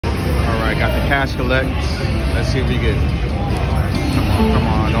Got the cash collect. Let's see if we get. Come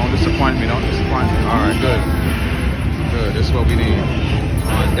on. Don't disappoint me. Don't disappoint me. All right, good. Good. This is what we need.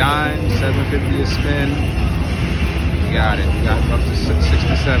 On dime, $7.50 a spin. We got it. We got up to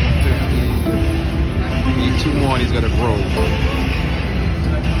 $67.50. We need 2 more and he's gonna grow.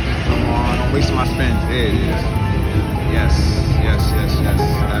 Come on, don't waste my spins. There it is. Yes.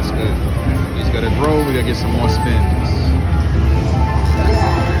 That's good. He's gonna grow. We're gonna get some more spins.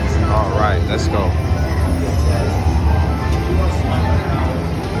 All right, let's go.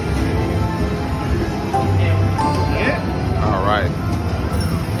 All right.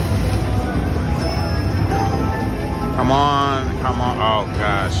 Come on. Oh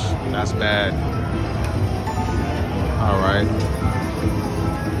gosh, that's bad. All right.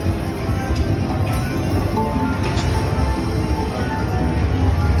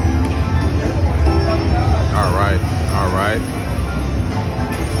 All right.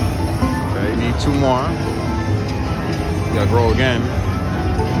 Okay, need 2 more. We gotta grow again.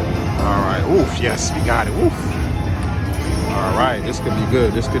 All right. Oof. Yes, we got it. Oof. All right. This could be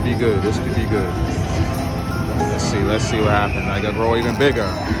good. This could be good. Let's see what happens. I gotta grow even bigger.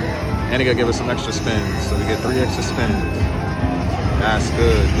 And he gotta give us some extra spins. So we get 3 extra spins. That's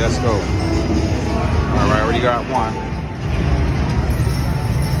good. Let's go. All right, already got 1.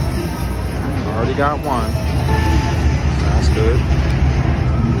 Already got 1. That's good.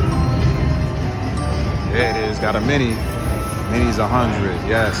 There it is. Got a mini. Mini's 100.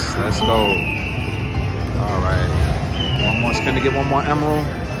 Yes, let's go. All right. 1 more spin to get 1 more emerald.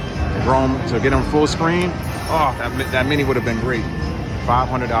 To get him full screen. Oh, that mini would have been great.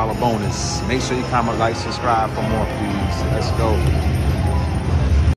 $500 bonus. Make sure you comment, like, subscribe for more, please. Let's go.